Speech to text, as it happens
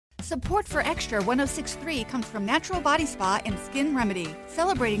Support for Extra 106.3 comes from Natural Body Spa and Skin Remedy,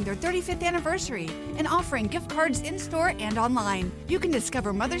 celebrating their 35th anniversary and offering gift cards in-store and online. You can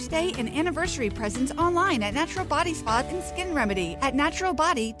discover Mother's Day and anniversary presents online at Natural Body Spa and Skin Remedy at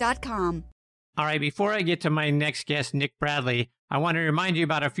naturalbody.com. All right, before I get to my next guest, Nick Bradley, I want to remind you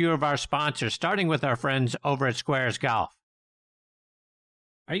about a few of our sponsors, starting with our friends over at Squares Golf.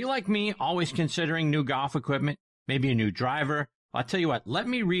 Are you like me, always considering new golf equipment, maybe a new driver? I'll tell you what, let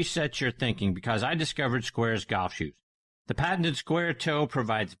me reset your thinking because I discovered Squares golf shoes. The patented Square Toe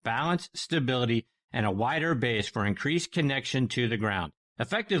provides balance, stability, and a wider base for increased connection to the ground,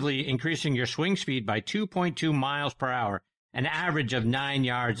 effectively increasing your swing speed by 2.2 miles per hour, an average of 9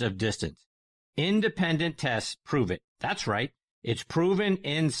 yards of distance. Independent tests prove it. That's right. It's proven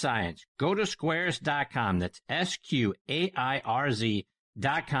in science. Go to squares.com. That's SQAIRZ.com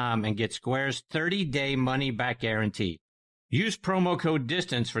and get Squares 30-day money-back guarantee. Use promo code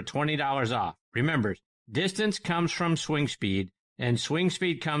DISTANCE for $20 off. Remember, distance comes from swing speed, and swing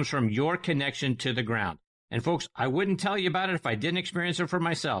speed comes from your connection to the ground. And folks, I wouldn't tell you about it if I didn't experience it for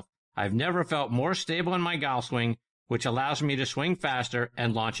myself. I've never felt more stable in my golf swing, which allows me to swing faster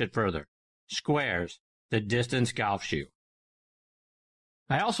and launch it further. Squares, the distance golf shoe.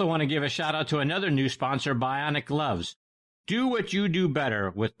 I also want to give a shout out to another new sponsor, Bionic Gloves. Do what you do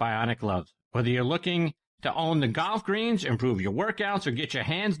better with Bionic Gloves. Whether you're looking to own the golf greens, improve your workouts, or get your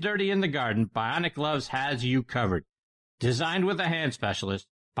hands dirty in the garden, Bionic Gloves has you covered. Designed with a hand specialist,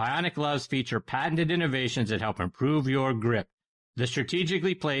 Bionic Gloves feature patented innovations that help improve your grip. The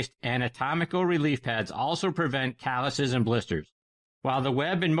strategically placed anatomical relief pads also prevent calluses and blisters, while the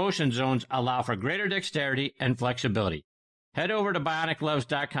web and motion zones allow for greater dexterity and flexibility. Head over to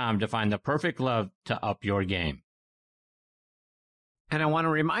BionicGloves.com to find the perfect glove to up your game. And I want to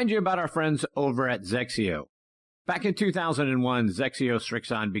remind you about our friends over at Zexio. Back in 2001, Zexio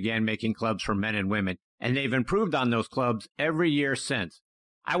Strixon began making clubs for men and women, and they've improved on those clubs every year since.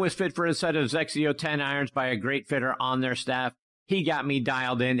 I was fit for a set of Zexio 10 irons by a great fitter on their staff. He got me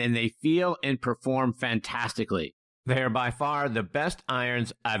dialed in, and they feel and perform fantastically. They are by far the best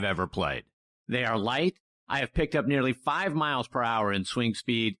irons I've ever played. They are light. I have picked up nearly 5 miles per hour in swing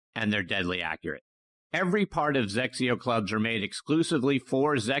speed, and they're deadly accurate. Every part of Zexio clubs are made exclusively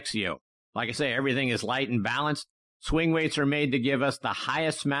for Zexio. Like I say, everything is light and balanced. Swing weights are made to give us the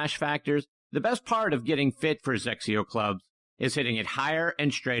highest smash factors. The best part of getting fit for Zexio clubs is hitting it higher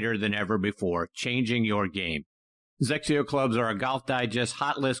and straighter than ever before, changing your game. Zexio clubs are a Golf Digest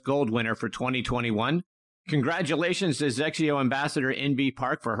Hot List Gold winner for 2021. Congratulations to Zexio Ambassador Inbee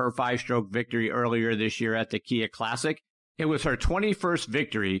Park for her 5-stroke victory earlier this year at the Kia Classic. It was her 21st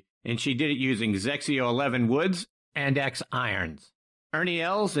victory, and she did it using Zexio 11 woods and X irons. Ernie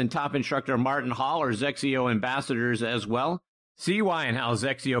Els and top instructor Martin Hall are Zexio ambassadors as well. See why and how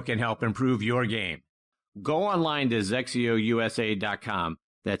Zexio can help improve your game. Go online to ZexioUSA.com.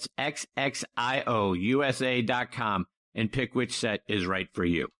 That's XXIOUSA.com and pick which set is right for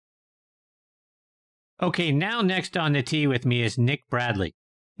you. Okay, now next on the tee with me is Nick Bradley.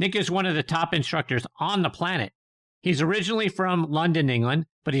 Nick is one of the top instructors on the planet. He's originally from London, England,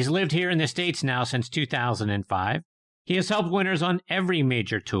 but he's lived here in the States now since 2005. He has helped winners on every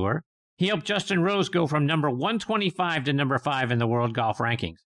major tour. He helped Justin Rose go from number 125 to number 5 in the world golf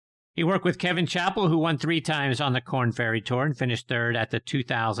rankings. He worked with Kevin Chappell, who won 3 times on the Korn Ferry Tour and finished 3rd at the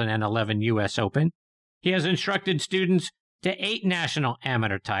 2011 U.S. Open. He has instructed students to 8 national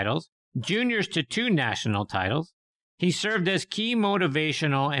amateur titles, juniors to 2 national titles. He served as key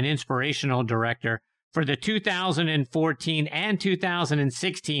motivational and inspirational director for the 2014 and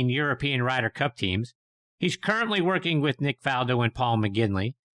 2016 European Ryder Cup teams. He's currently working with Nick Faldo and Paul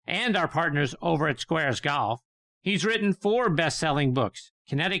McGinley and our partners over at Squares Golf. He's written 4 best-selling books: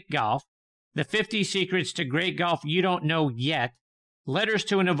 Kinetic Golf, The 50 Secrets to Great Golf You Don't Know Yet, Letters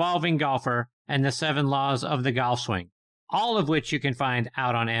to an Evolving Golfer, and The 7 Laws of the Golf Swing, all of which you can find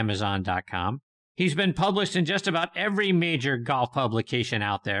out on Amazon.com. He's been published in just about every major golf publication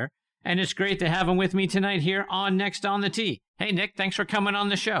out there, and it's great to have him with me tonight here on Next on the Tee. Hey, Nick, thanks for coming on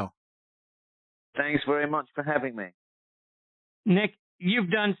the show. Thanks very much for having me. Nick, you've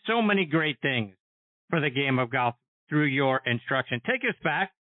done so many great things for the game of golf through your instruction. Take us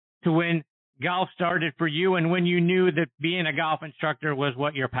back to when golf started for you and when you knew that being a golf instructor was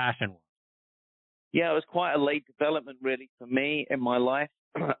what your passion was. Yeah, it was quite a late development, really, for me in my life.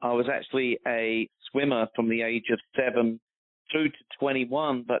 I was actually a swimmer from the age of 7 through to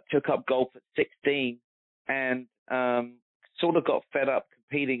 21, but took up golf at 16 and sort of got fed up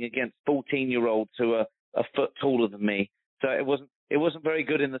competing against 14-year-olds who are a foot taller than me. So it wasn't very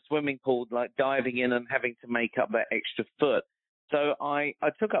good in the swimming pool, like diving in and having to make up that extra foot. So I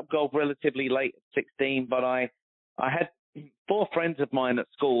took up golf relatively late at 16, but I had 4 friends of mine at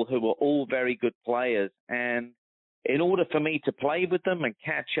school who were all very good players. And in order for me to play with them and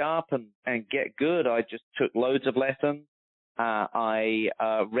catch up and get good, I just took loads of lessons. I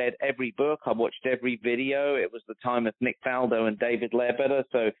read every book. I watched every video. It was the time of Nick Faldo and David Ledbetter,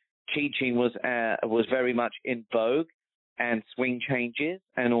 so teaching was very much in vogue, and swing changes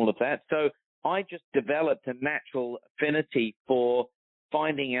and all of that. So I just developed a natural affinity for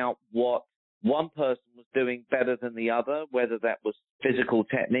finding out what one person was doing better than the other, whether that was physical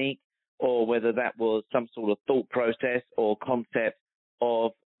technique or whether that was some sort of thought process or concept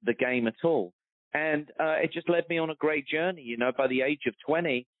of the game at all. And it just led me on a great journey. You know, by the age of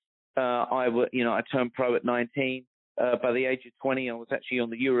 20, I turned pro at 19. By the age of 20, I was actually on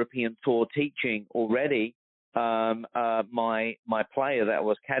the European tour teaching already my player that I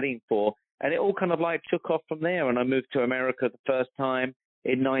was caddying for. And it all kind of like took off from there. And I moved to America the first time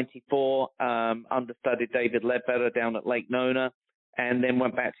in 94, understudied David Ledbetter down at Lake Nona, and then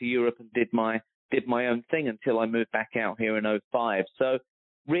went back to Europe and did my own thing until I moved back out here in 05. So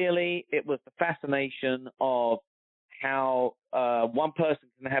really, it was the fascination of how one person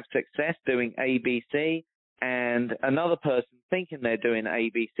can have success doing ABC and another person thinking they're doing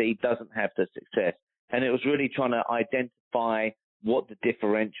ABC doesn't have the success. And it was really trying to identify what the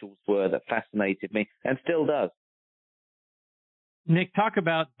differentials were that fascinated me and still does. Nick, talk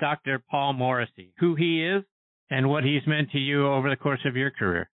about Dr. Paul Morrissey, who he is and what he's meant to you over the course of your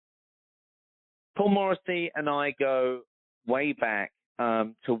career. Paul Morrissey and I go way back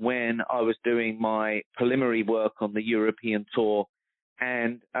to when I was doing my preliminary work on the European tour.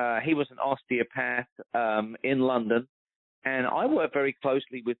 And he was an osteopath in London. And I worked very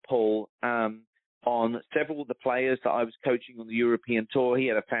closely with Paul on several of the players that I was coaching on the European tour. He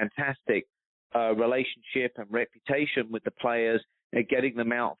had a fantastic relationship and reputation with the players, getting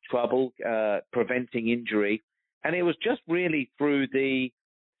them out of trouble, preventing injury. And it was just really through the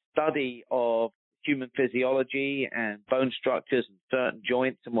study of human physiology and bone structures and certain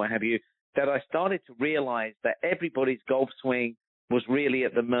joints and what have you that I started to realize that everybody's golf swing was really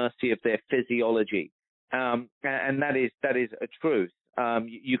at the mercy of their physiology. And that is a truth.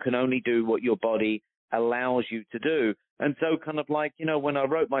 You can only do what your body allows you to do. And so kind of like, you know, when I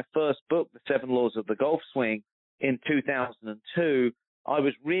wrote my first book, The 7 Laws of the Golf Swing, in 2002, I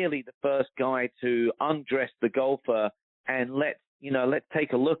was really the first guy to undress the golfer and let's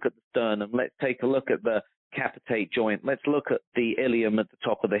take a look at the sternum. Let's take a look at the capitate joint. Let's look at the ilium at the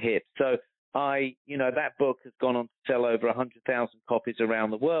top of the hip. So that book has gone on to sell over 100,000 copies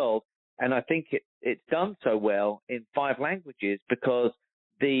around the world. And I think it's done so well in 5 languages because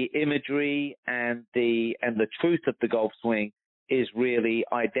the imagery and the truth of the golf swing is really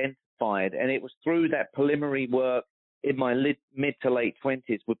identified. And it was through that preliminary work in my mid to late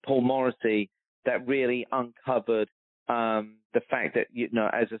 20s with Paul Morrissey that really uncovered the fact that,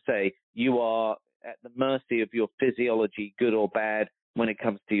 as I say, you are at the mercy of your physiology, good or bad, when it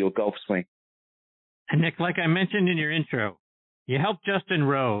comes to your golf swing. And Nick, like I mentioned in your intro, you helped Justin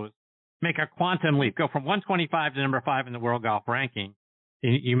Rose make a quantum leap, go from 125 to number 5 in the world golf ranking.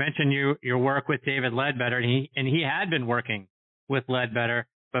 You mentioned your work with David Ledbetter, and he had been working with Ledbetter,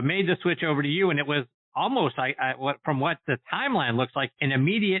 but made the switch over to you, and it was almost from what the timeline looks like, an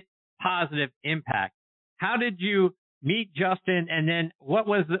immediate positive impact. How did you meet Justin, and then what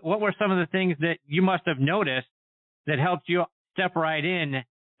were some of the things that you must have noticed that helped you step right in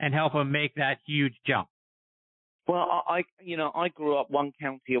and help him make that huge jump? Well, I grew up one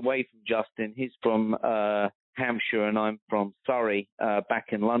county away from Justin. He's from Hampshire, and I'm from Surrey, back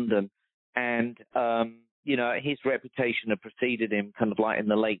in London. And, his reputation had preceded him kind of like in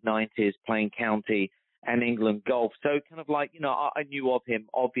the late 90s, playing county and England golf. So kind of like, I knew of him,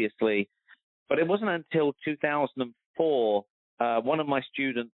 obviously. But it wasn't until 2004, one of my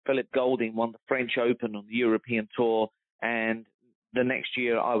students, Philip Golding, won the French Open on the European Tour. And the next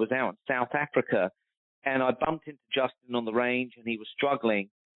year I was out in South Africa. And I bumped into Justin on the range, and he was struggling.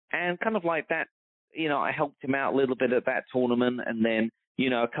 And kind of like that, I helped him out a little bit at that tournament, and then,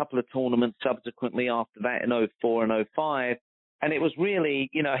 a couple of tournaments subsequently after that in 04 and 05. And it was really,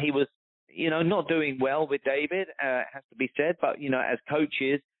 he was, not doing well with David, has to be said. But, as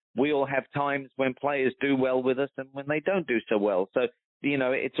coaches, we all have times when players do well with us and when they don't do so well. So,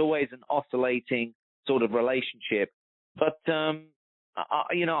 it's always an oscillating sort of relationship. But,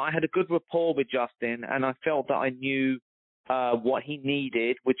 I had a good rapport with Justin, and I felt that I knew what he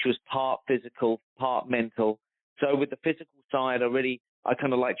needed, which was part physical, part mental. So with the physical side, I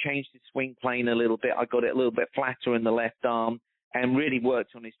kind of like changed his swing plane a little bit. I got it a little bit flatter in the left arm and really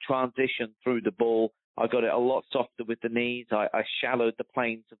worked on his transition through the ball I got it a lot softer with the knees. I shallowed the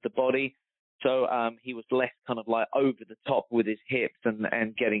planes of the body. So he was less kind of like over the top with his hips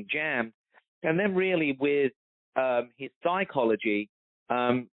and getting jammed. And then really with his psychology,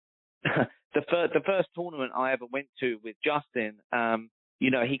 the first tournament I ever went to with Justin,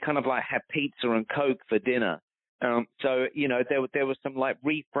 he kind of like had pizza and Coke for dinner. So, there was some like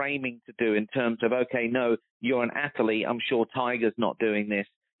reframing to do in terms of, okay, no, you're an athlete. I'm sure Tiger's not doing this,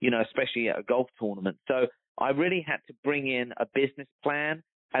 especially at a golf tournament. So I really had to bring in a business plan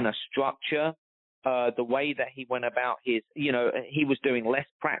and a structure, the way that he went about his, he was doing less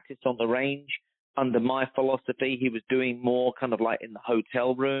practice on the range under my philosophy. He was doing more kind of like in the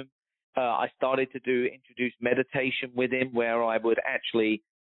hotel room. I started to introduce meditation with him where I would actually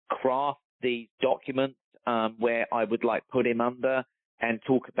craft these documents where I would like put him under and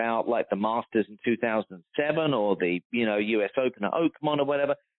talk about like the Masters in 2007 or the, US Open at Oakmont or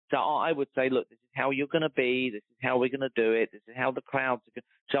whatever. So I would say, look, this is how you're going to be. This is how we're going to do it. This is how the crowds are going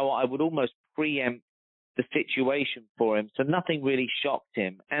to. So I would almost preempt the situation for him. So nothing really shocked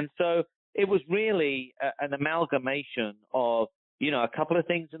him. And so it was really an amalgamation of, a couple of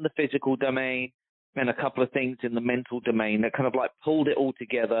things in the physical domain and a couple of things in the mental domain that kind of like pulled it all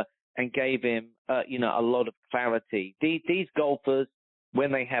together and gave him, a lot of clarity. These golfers,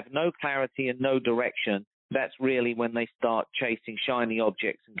 when they have no clarity and no direction, that's really when they start chasing shiny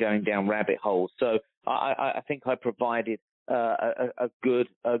objects and going down rabbit holes. So I think I provided a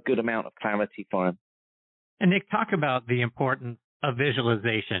good amount of clarity for him. And Nick, talk about the importance of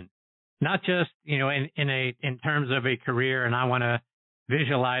visualization, not just, in terms of a career, and I want to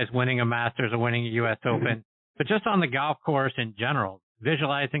visualize winning a Masters or winning a U.S. Open, but just on the golf course in general,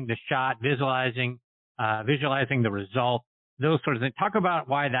 visualizing the shot, visualizing the result, those sorts of things. Talk about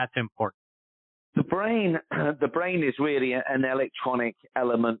why that's important. The brain is really an electronic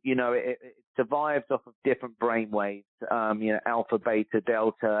element. It survives off of different brain waves, alpha, beta,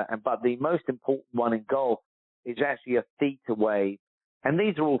 delta, but the most important one in golf is actually a theta wave. And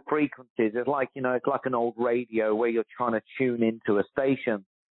these are all frequencies. It's like, it's like an old radio where you're trying to tune into a station.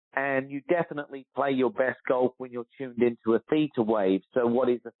 And you definitely play your best golf when you're tuned into a theta wave. So what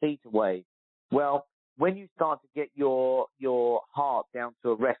is a theta wave? Well, when you start to get your heart down to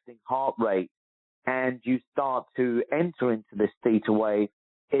a resting heart rate and you start to enter into this theta wave,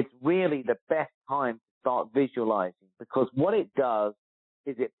 it's really the best time to start visualizing, because what it does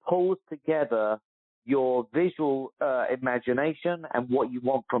is it pulls together your visual imagination and what you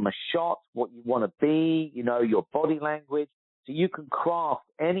want from a shot, what you want to be, your body language. So you can craft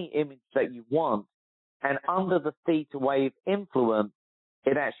any image that you want. And under the theta wave influence,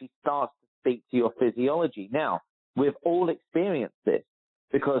 it actually starts to speak to your physiology. Now, we've all experienced this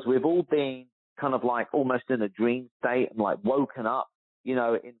because we've all been kind of like almost in a dream state and like woken up, in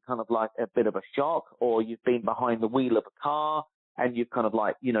kind of like a bit of a shock, or you've been behind the wheel of a car and you've kind of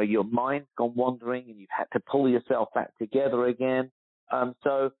like, your mind's gone wandering and you've had to pull yourself back together again.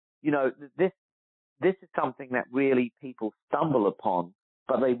 This is something that really people stumble upon,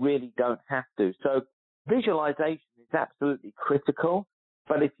 but they really don't have to. So visualization is absolutely critical,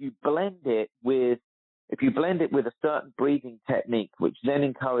 but if you blend it with a certain breathing technique, which then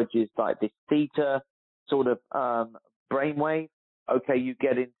encourages like this theta sort of brainwave, okay, you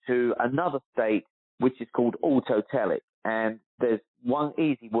get into another state which is called autotelic. And there's one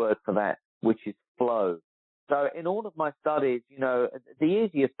easy word for that, which is flow. So in all of my studies, the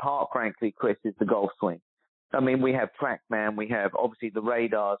easiest part, frankly, Chris, is the golf swing. I mean, we have TrackMan, we have obviously the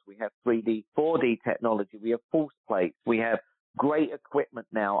radars, we have 3D, 4D technology, we have force plates, we have great equipment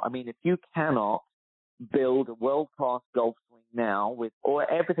now. I mean, if you cannot build a world-class golf swing now with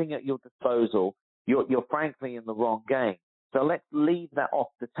everything at your disposal, you're frankly in the wrong game. So let's leave that off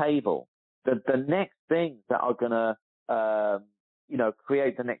the table. The next things that are going to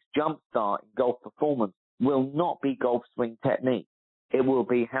create the next jump start in golf performance will not be golf swing technique. It will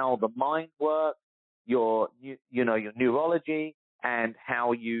be how the mind works, your neurology, and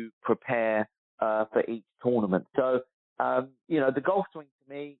how you prepare for each tournament. So, the golf swing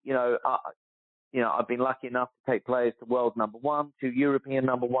to me, I've been lucky enough to take players to world number one, to European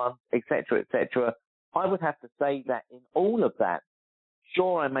number one, et cetera, et cetera. I would have to say that in all of that,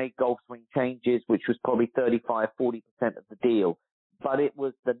 sure, I made golf swing changes, which was probably 35, 40% of the deal. But it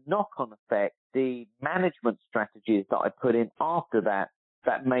was the knock-on effect, the management strategies that I put in after that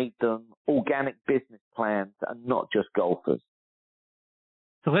made them organic business plans and not just golfers.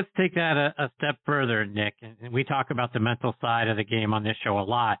 So let's take that a step further, Nick. And we talk about the mental side of the game on this show a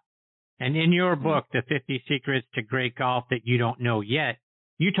lot. And in your book, The 50 Secrets to Great Golf That You Don't Know Yet,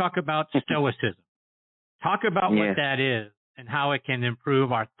 you talk about stoicism. Talk about what that is and how it can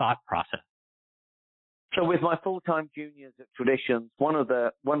improve our thought process. So with my full-time juniors at Traditions, one of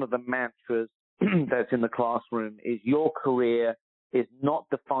the mantras that's in the classroom is your career is not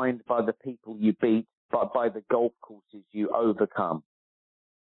defined by the people you beat, but by the golf courses you overcome.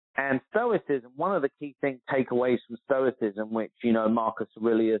 And Stoicism, one of the key takeaways from Stoicism, which, Marcus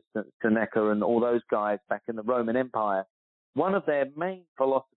Aurelius, Seneca, and all those guys back in the Roman Empire, one of their main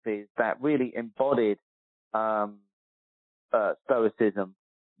philosophies that really embodied Stoicism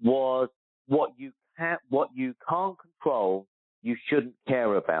was what you can't control, you shouldn't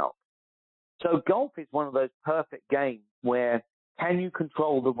care about. So golf is one of those perfect games where can you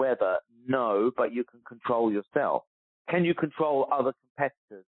control the weather? No, but you can control yourself. Can you control other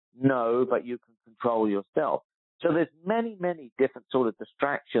competitors? No, but you can control yourself. So there's many, many different sort of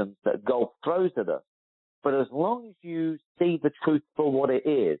distractions that golf throws at us. But as long as you see the truth for what it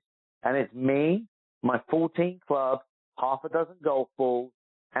is, and it's me, my 14 clubs, half a dozen golf balls,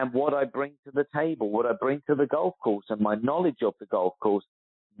 and what I bring to the table, what I bring to the golf course, and my knowledge of the golf course,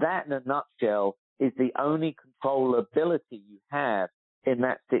 that in a nutshell is the only controllability you have in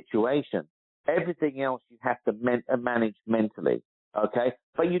that situation. Everything else you have to manage mentally, okay?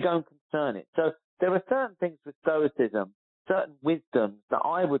 But you don't concern it. So there are certain things with Stoicism, certain wisdoms that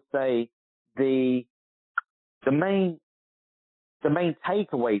I would say the main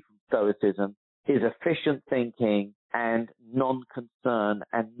takeaway from Stoicism is efficient thinking and non-concern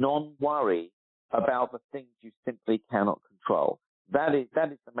and non-worry about the things you simply cannot control. That is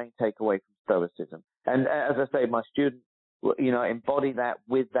the main takeaway from Stoicism. And as I say, my students, embody that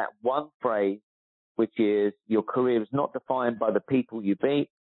with that one phrase, which is your career is not defined by the people you beat,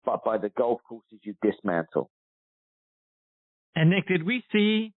 but by the golf courses you dismantle. And Nick, did we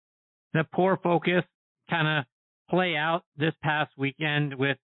see the poor focus kind of play out this past weekend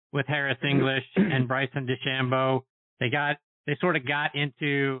with Harris English and Bryson DeChambeau? They sort of got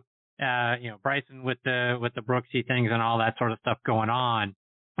into Bryson with the Brooksy things and all that sort of stuff going on,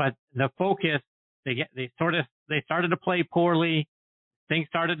 but the focus they started to play poorly. Things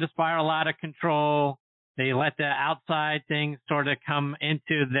started to spiral out of control. They let the outside things sort of come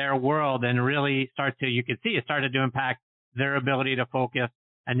into their world and really you could see it started to impact their ability to focus.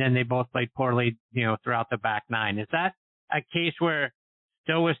 And then they both played poorly, throughout the back nine. Is that a case where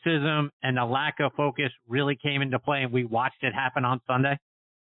stoicism and a lack of focus really came into play and we watched it happen on Sunday?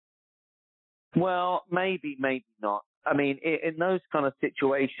 Well, maybe not. I mean, in those kind of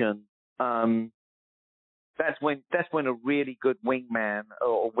situations, that's when a really good wingman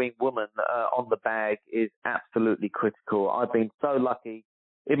or wingwoman on the bag is absolutely critical. I've been so lucky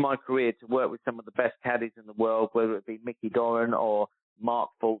in my career to work with some of the best caddies in the world, whether it be Mickey Doran or Mark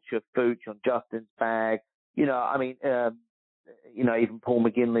Fulcher, Fooch on Justin's bag. Even Paul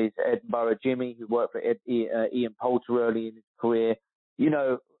McGinley's Edinburgh Jimmy, who worked for Ian Poulter early in his career.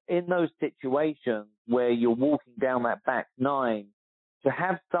 In those situations where you're walking down that back nine, to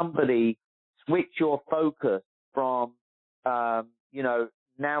have somebody switch your focus from,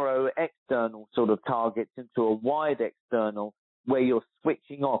 narrow external sort of targets into a wide external where you're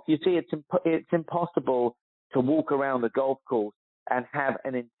switching off. You see, it's impossible to walk around the golf course and have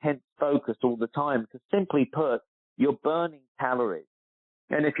an intense focus all the time because simply put, you're burning calories.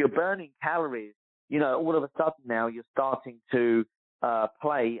 And if you're burning calories, all of a sudden now you're starting to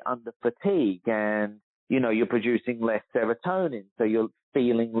play under fatigue and, you're producing less serotonin. So you're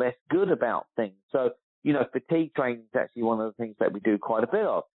feeling less good about things. So, fatigue training is actually one of the things that we do quite a bit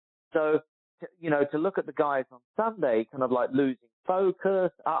of. So, to look at the guys on Sunday kind of like losing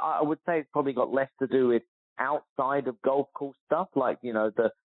focus, I would say it's probably got less to do with outside of golf course stuff like,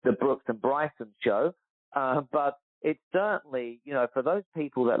 the Brooks and Bryson show. But it's certainly, for those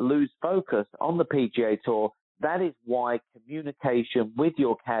people that lose focus on the PGA Tour, that is why communication with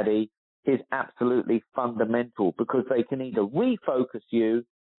your caddy is absolutely fundamental because they can either refocus you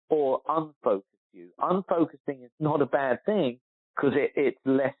or unfocus you. Unfocusing is not a bad thing because it's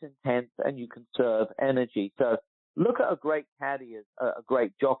less intense and you conserve energy. So look at a great caddy as a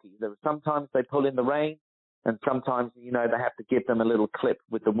great jockey. Sometimes they pull in the rein and sometimes, they have to give them a little clip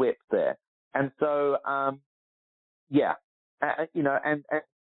with the whip there. And so, and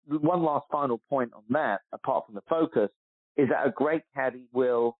one last final point on that, apart from the focus, is that a great caddy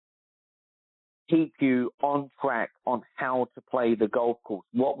will keep you on track on how to play the golf course.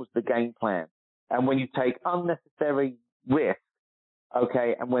 What was the game plan? And when you take unnecessary risks,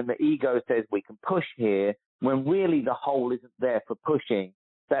 okay, and when the ego says we can push here, when really the hole isn't there for pushing,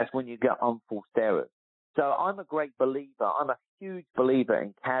 that's when you get unforced errors. So I'm a great believer. I'm a huge believer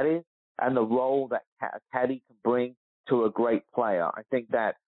in caddies and the role that a caddy can bring to a great player. I think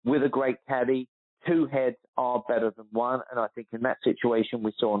that with a great caddy, two heads are better than one. And I think in that situation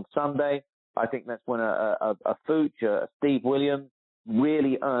we saw on Sunday, I think that's when a Fuchs, a Steve Williams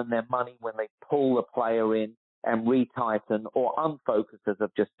really earn their money, when they pull the player in and retighten or unfocus, as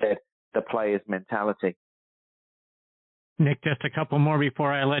I've just said, the player's mentality. Nick, just a couple more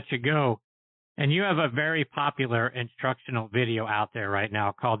before I let you go. And you have a very popular instructional video out there right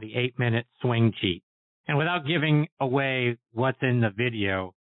now called the 8-Minute Swing Cheat. And without giving away what's in the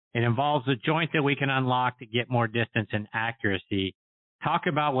video, it involves a joint that we can unlock to get more distance and accuracy. Talk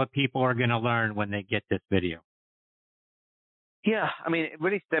about what people are going to learn when they get this video. Yeah, I mean, it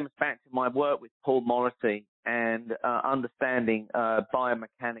really stems back to my work with Paul Morrissey and understanding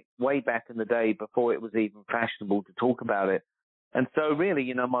biomechanics way back in the day before it was even fashionable to talk about it. And so really,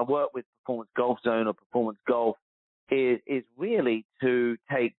 you know, my work with Performance Golf Zone or Performance Golf is really to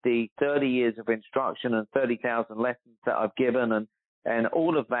take the 30 years of instruction and 30,000 lessons that I've given and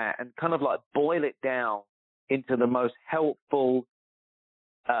all of that and kind of like boil it down into the most helpful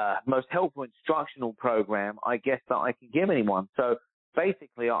instructional program, I guess, that I can give anyone. So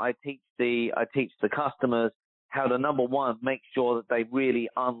basically, I teach the customers how to, number one, make sure that they really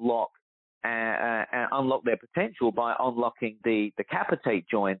unlock their potential by unlocking the capitate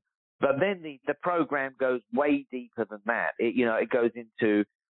joint. But then the program goes way deeper than that. It goes into,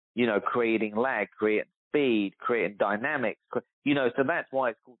 creating lag, creating speed, creating dynamics. So that's why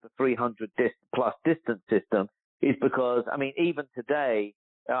it's called the 300 plus distance system, is because, I mean, even today,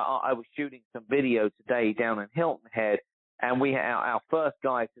 I was shooting some video today down in Hilton Head, and we had our first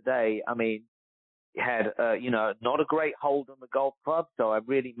guy today, I mean, had, not a great hold on the golf club. So I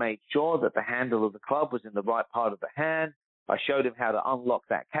really made sure that the handle of the club was in the right part of the hand. I showed him how to unlock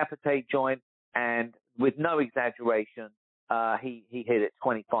that capitate joint, and with no exaggeration, he hit it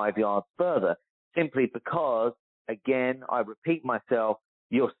 25 yards further, simply because, again, I repeat myself,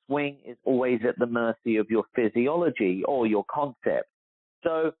 your swing is always at the mercy of your physiology or your concept.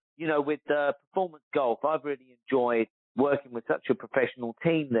 So, with Performance Golf, I've really enjoyed working with such a professional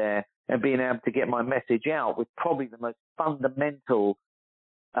team there and being able to get my message out with probably the most fundamental,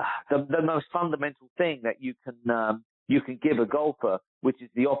 the most fundamental thing that you can give a golfer, which is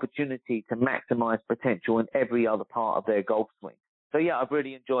the opportunity to maximize potential in every other part of their golf swing. So, yeah, I've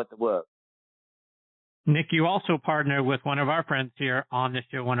really enjoyed the work. Nick, you also partner with one of our friends here on the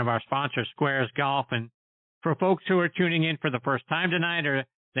show, one of our sponsors, Squares Golf. And for folks who are tuning in for the first time tonight, or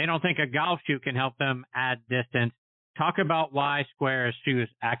they don't think a golf shoe can help them add distance, talk about why Squares shoes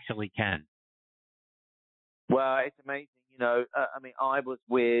actually can. Well, it's amazing. I was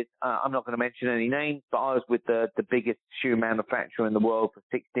with, I'm not going to mention any names, but I was with the biggest shoe manufacturer in the world for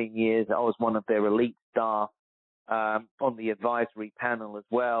 16 years. I was one of their elite staff on the advisory panel as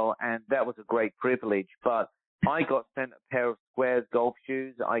well, and that was a great privilege. But I got sent a pair of Squares golf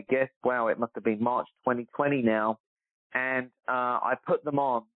shoes, I guess, it must have been March 2020 now, and I put them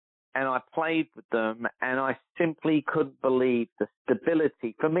on, and I played with them, and I simply couldn't believe the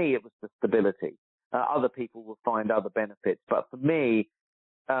stability. For me, it was the stability. Other people will find other benefits, but for me,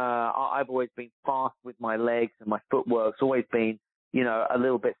 I've always been fast with my legs, and my footwork's always been, a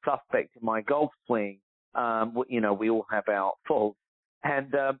little bit suspect in my golf swing. We all have our faults,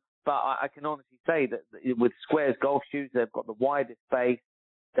 and but I can honestly say that with Squares golf shoes, they've got the widest base,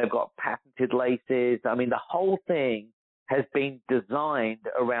 they've got patented laces. I mean, the whole thing has been designed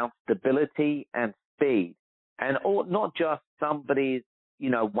around stability and speed, and not just somebody's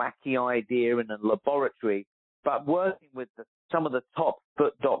wacky idea in a laboratory, but working with some of the top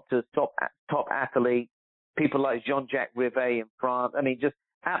foot doctors, top athletes, people like Jean-Jacques Rivet in France. I mean, just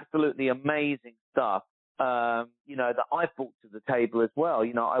absolutely amazing stuff. That I brought to the table as well.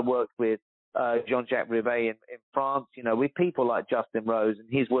 I worked with Jean-Jacques Rivet in France, with people like Justin Rose, and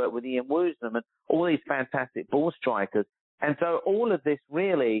he's worked with Ian Woosnam and all these fantastic ball strikers. And so all of this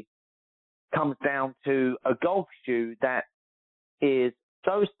really comes down to a golf shoe that is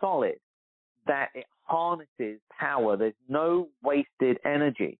so solid that it harnesses power. There's no wasted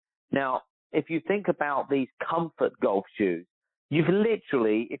energy. Now, if you think about these comfort golf shoes, you've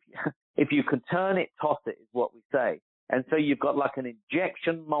literally, if you can turn it, toss it, is what we say. And so you've got like an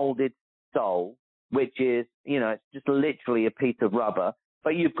injection molded sole, which is, it's just literally a piece of rubber,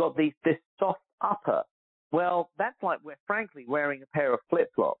 but you've got this soft upper. Well, that's like frankly wearing a pair of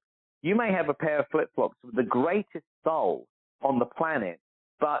flip-flops. You may have a pair of flip-flops with the greatest sole on the planet,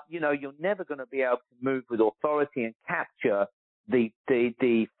 but, you're never going to be able to move with authority and capture the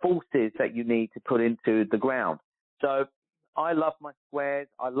forces that you need to put into the ground. So I love my Squares.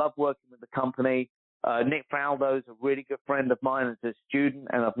 I love working with the company. Nick Faldo is a really good friend of mine as a student,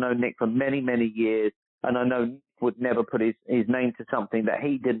 and I've known Nick for many, many years. And I know Nick would never put his name to something that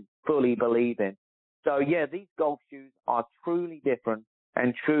he didn't fully believe in. So, yeah, these golf shoes are truly different.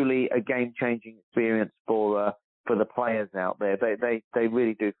 and truly a game-changing experience for the players out there. They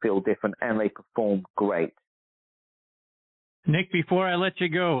really do feel different, and they perform great. Nick, before I let you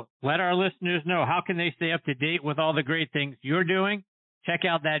go, let our listeners know, how can they stay up to date with all the great things you're doing? Check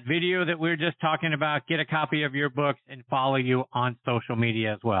out that video that we were just talking about, get a copy of your books, and follow you on social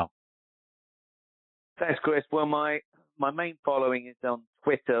media as well. Thanks, Chris. Well, my main following is on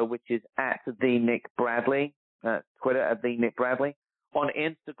Twitter, which is @TheNickBradley. Twitter @TheNickBradley. On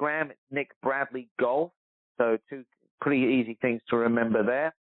Instagram, it's Nick Bradley Golf. So two pretty easy things to remember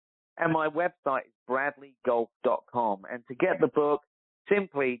there. And my website is bradleygolf.com. And to get the book,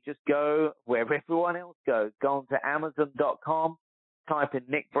 simply just go where everyone else goes. Go on to Amazon.com, type in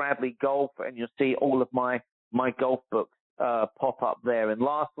Nick Bradley Golf, and you'll see all of my golf books pop up there. And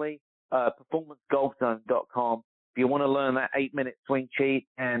lastly, performancegolfzone.com. If you want to learn that 8-minute swing cheat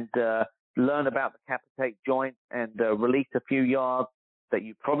and learn about the capitate joint and release a few yards that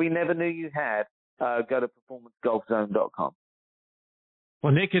you probably never knew you had, go to performancegolfzone.com.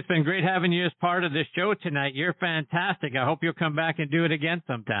 Well, Nick, it's been great having you as part of this show tonight. You're fantastic. I hope you'll come back and do it again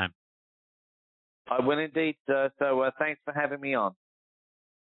sometime. I will indeed, sir. So thanks for having me on.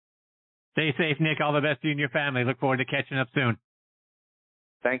 Stay safe, Nick. All the best to you and your family. Look forward to catching up soon.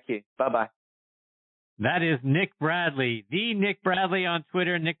 Thank you. Bye-bye. That is Nick Bradley, the Nick Bradley on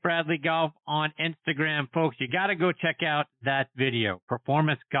Twitter, Nick Bradley Golf on Instagram. Folks, you got to go check out that video,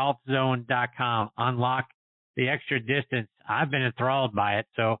 performancegolfzone.com. Unlock the extra distance. I've been enthralled by it,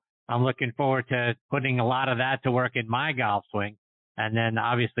 so I'm looking forward to putting a lot of that to work in my golf swing. And then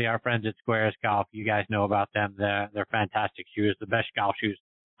obviously our friends at Squares Golf, you guys know about them. They're fantastic shoes, the best golf shoes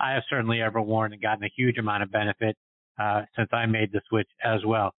I have certainly ever worn, and gotten a huge amount of benefit since I made the switch as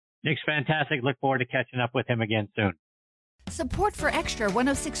well. Nick's fantastic. Look forward to catching up with him again soon. Support for Extra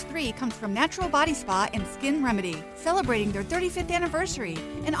 106.3 comes from Natural Body Spa and Skin Remedy, celebrating their 35th anniversary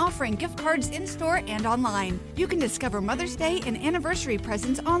and offering gift cards in-store and online. You can discover Mother's Day and anniversary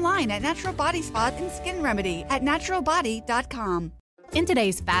presents online at Natural Body Spa and Skin Remedy at naturalbody.com. In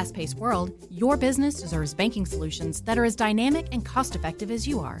today's fast-paced world, your business deserves banking solutions that are as dynamic and cost-effective as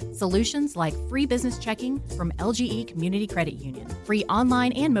you are. Solutions like free business checking from LGE Community Credit Union, free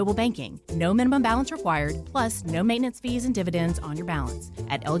online and mobile banking, no minimum balance required, plus no maintenance fees and dividends on your balance.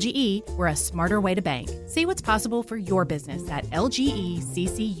 At LGE, we're a smarter way to bank. See what's possible for your business at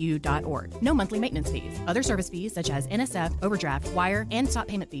lgeccu.org. No monthly maintenance fees. Other service fees such as NSF, overdraft, wire, and stop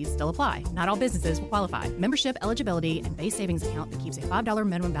payment fees still apply. Not all businesses will qualify. Membership eligibility and base savings account that keeps a $5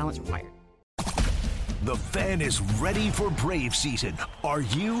 minimum balance required. The Fan is ready for Brave season. Are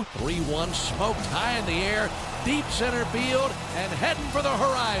you? 3-1 smoked high in the air, deep center field, and heading for the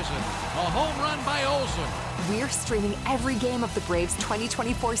horizon. A home run by Olsen. We're streaming every game of the Braves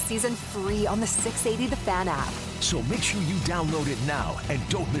 2024 season free on the 680 The Fan app. So make sure you download it now and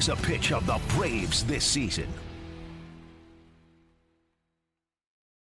don't miss a pitch of the Braves this season.